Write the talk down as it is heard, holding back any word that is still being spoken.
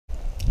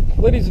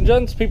Ladies and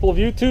gents, people of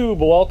YouTube,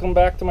 welcome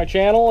back to my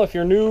channel. If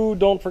you're new,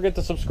 don't forget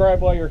to subscribe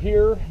while you're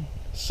here.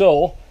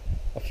 So,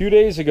 a few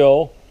days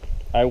ago,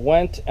 I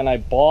went and I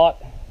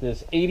bought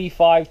this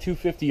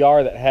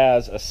ATC500r that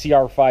has a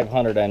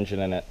CR500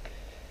 engine in it.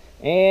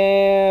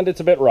 And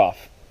it's a bit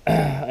rough.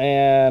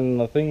 And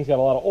the thing's got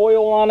a lot of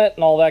oil on it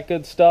and all that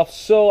good stuff.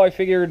 So I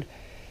figured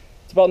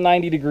it's about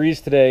 90 degrees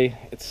today.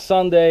 It's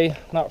Sunday,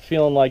 not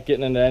feeling like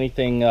getting into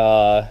anything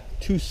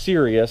too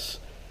serious.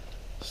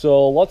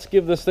 So let's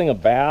give this thing a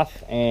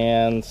bath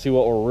and see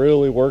what we're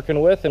really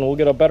working with, and we'll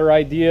get a better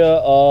idea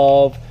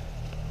of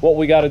what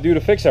we got to do to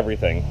fix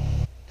everything.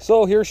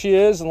 So here she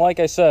is, and like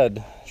I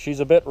said, she's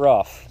a bit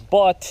rough,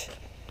 but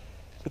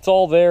it's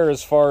all there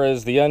as far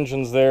as the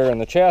engine's there and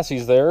the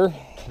chassis there,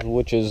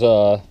 which is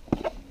you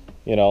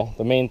know,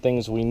 the main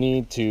things we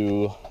need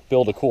to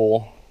build a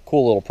cool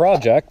little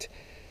project.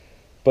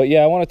 But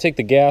yeah, I want to take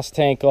the gas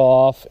tank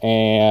off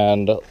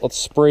and let's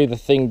spray the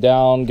thing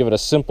down, give it a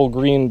simple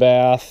green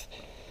bath.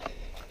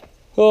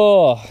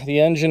 Oh, the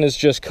engine is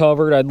just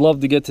covered. I'd love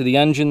to get to the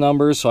engine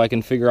numbers so I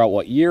can figure out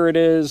what year it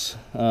is.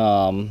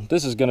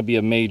 This is going to be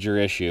a major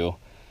issue.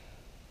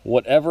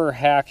 Whatever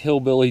hack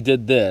hillbilly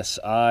did this,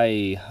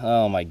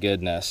 oh my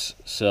goodness.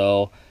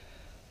 So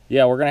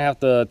yeah, we're going to have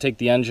to take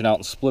the engine out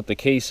and split the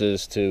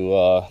cases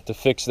to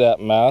fix that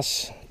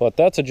mess. But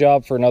that's a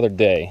job for another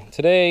day.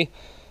 Today,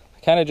 I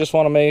kind of just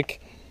want to make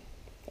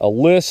a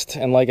list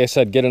and, like I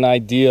said, get an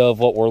idea of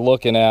what we're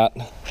looking at.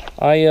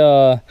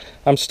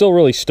 I'm still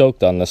really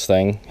stoked on this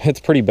thing. It's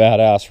pretty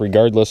badass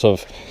regardless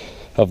of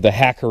the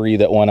hackery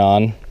that went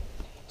on.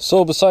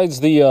 So besides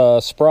the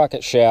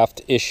sprocket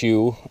shaft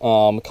issue,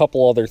 a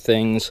couple other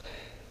things.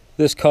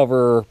 This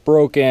cover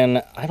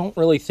broken. I don't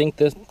really think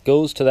this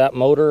goes to that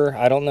motor.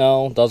 I don't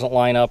know. Doesn't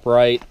line up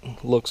right.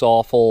 Looks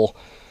awful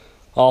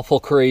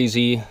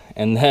crazy.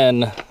 And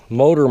then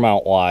motor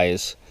mount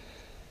wise,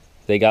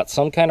 they got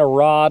some kind of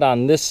rod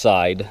on this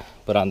side,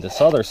 but on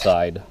this other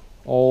side,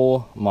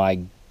 oh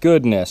my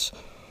goodness,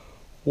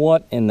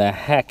 what in the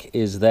heck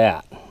is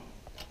that?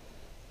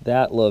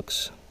 That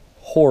looks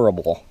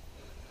horrible.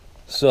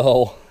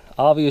 So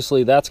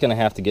obviously that's going to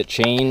have to get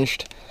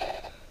changed.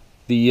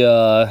 The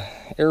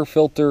air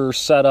filter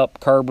setup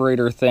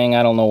carburetor thing,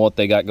 I don't know what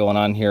they got going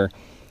on here.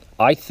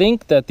 I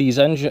think that these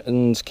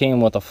engines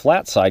came with a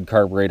flat side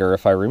carburetor,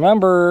 if I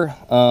remember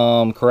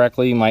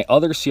correctly. My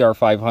other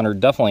CR500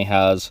 definitely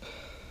has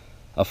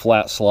a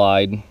flat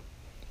slide.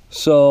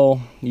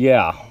 So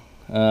yeah,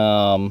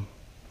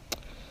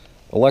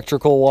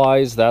 electrical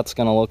wise, that's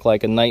gonna look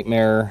like a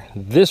nightmare.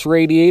 This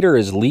radiator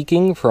is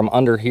leaking from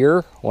under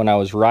here. When I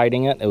was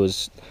riding it, it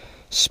was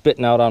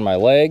spitting out on my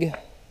leg.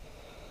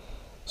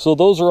 So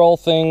those are all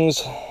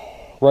things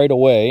right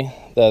away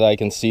that I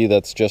can see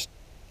that's just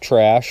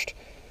trashed.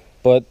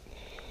 But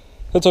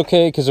it's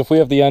okay, because if we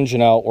have the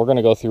engine out, we're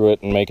gonna go through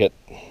it and make it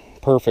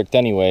perfect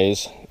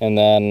anyways. And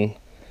then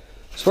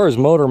as far as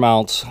motor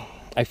mounts,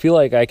 I feel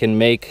like I can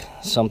make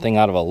something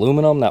out of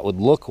aluminum that would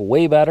look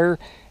way better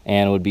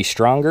and would be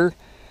stronger.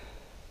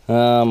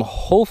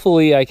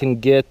 Hopefully I can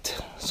get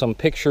some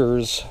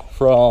pictures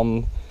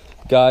from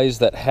guys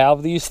that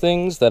have these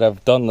things, that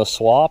have done the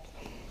swap,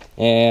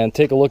 and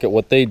take a look at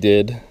what they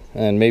did,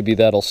 and maybe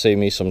that'll save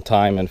me some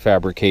time in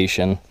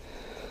fabrication.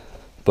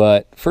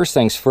 But first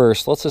things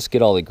first, let's just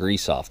get all the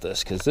grease off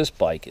this, because this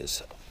bike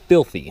is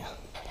filthy.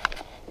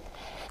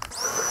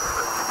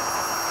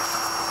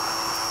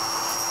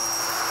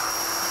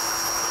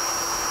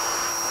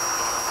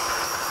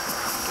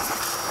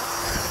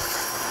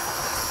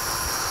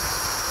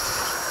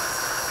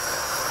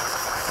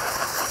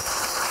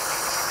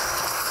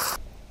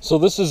 So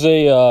this is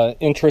a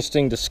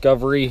interesting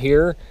discovery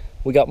here.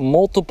 We got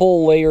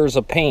multiple layers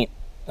of paint.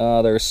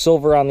 There's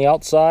silver on the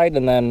outside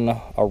and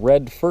then a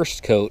red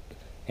first coat,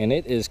 and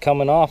it is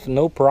coming off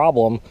no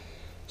problem.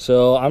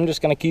 So I'm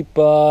just gonna keep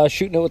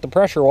shooting it with the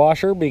pressure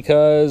washer,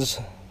 because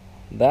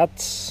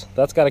that's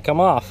got to come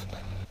off.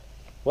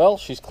 Well,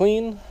 she's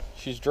clean,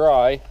 she's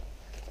dry,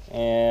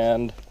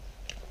 and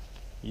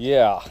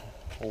yeah,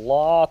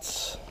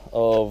 lots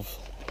of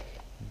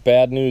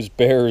bad news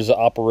bears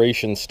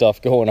operation stuff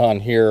going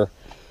on here.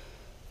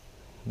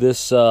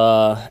 This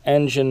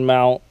engine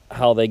mount,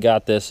 how they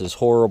got this is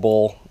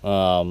horrible.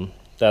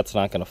 That's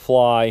not going to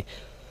fly.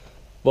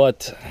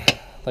 But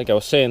like I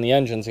was saying, the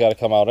engine's got to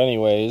come out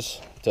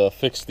anyways to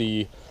fix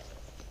the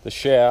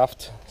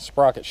shaft,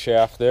 sprocket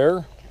shaft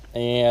there.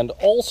 And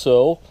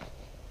also,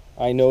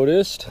 I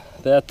noticed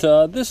that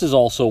this is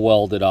also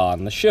welded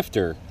on, the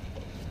shifter.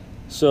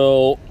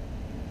 So,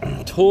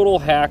 total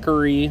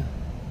hackery,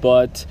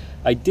 but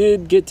I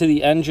did get to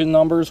the engine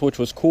numbers, which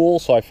was cool.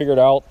 So I figured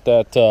out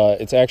that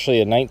it's actually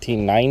a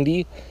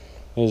 1990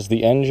 is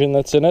the engine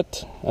that's in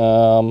it.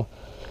 I'm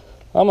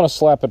going to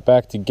slap it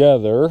back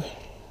together,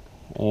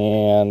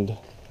 and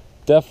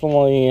this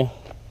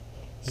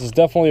is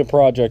definitely a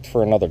project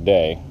for another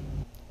day.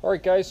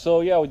 Alright guys,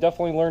 so yeah, we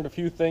definitely learned a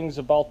few things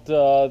about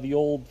the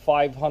old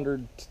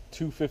 500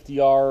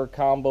 250R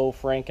combo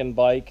Franken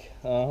bike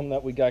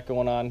that we got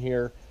going on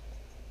here.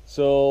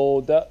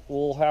 So that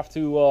we'll have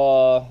to,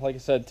 like I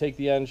said, take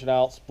the engine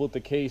out, split the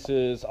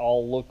cases.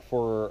 I'll look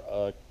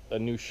for a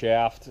new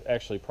shaft,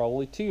 actually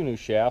probably 2 new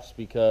shafts,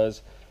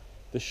 because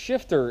the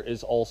shifter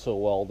is also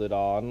welded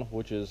on,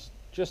 which is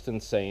just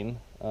insane.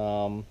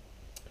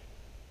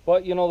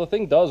 But you know, the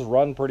thing does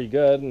run pretty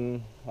good,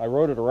 and I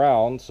rode it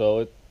around,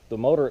 so the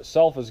motor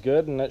itself is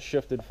good, and it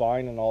shifted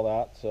fine and all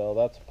that, so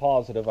that's a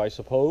positive, I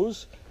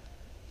suppose.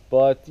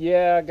 But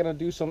yeah, gonna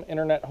do some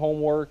internet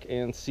homework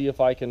and see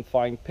if I can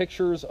find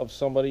pictures of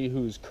somebody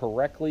who's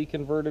correctly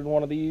converted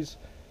one of these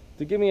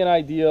to give me an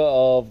idea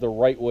of the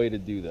right way to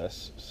do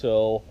this.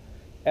 So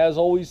as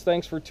always,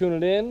 thanks for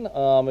tuning in.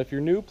 If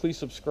you're new, please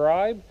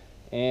subscribe,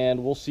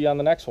 and we'll see you on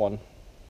the next one.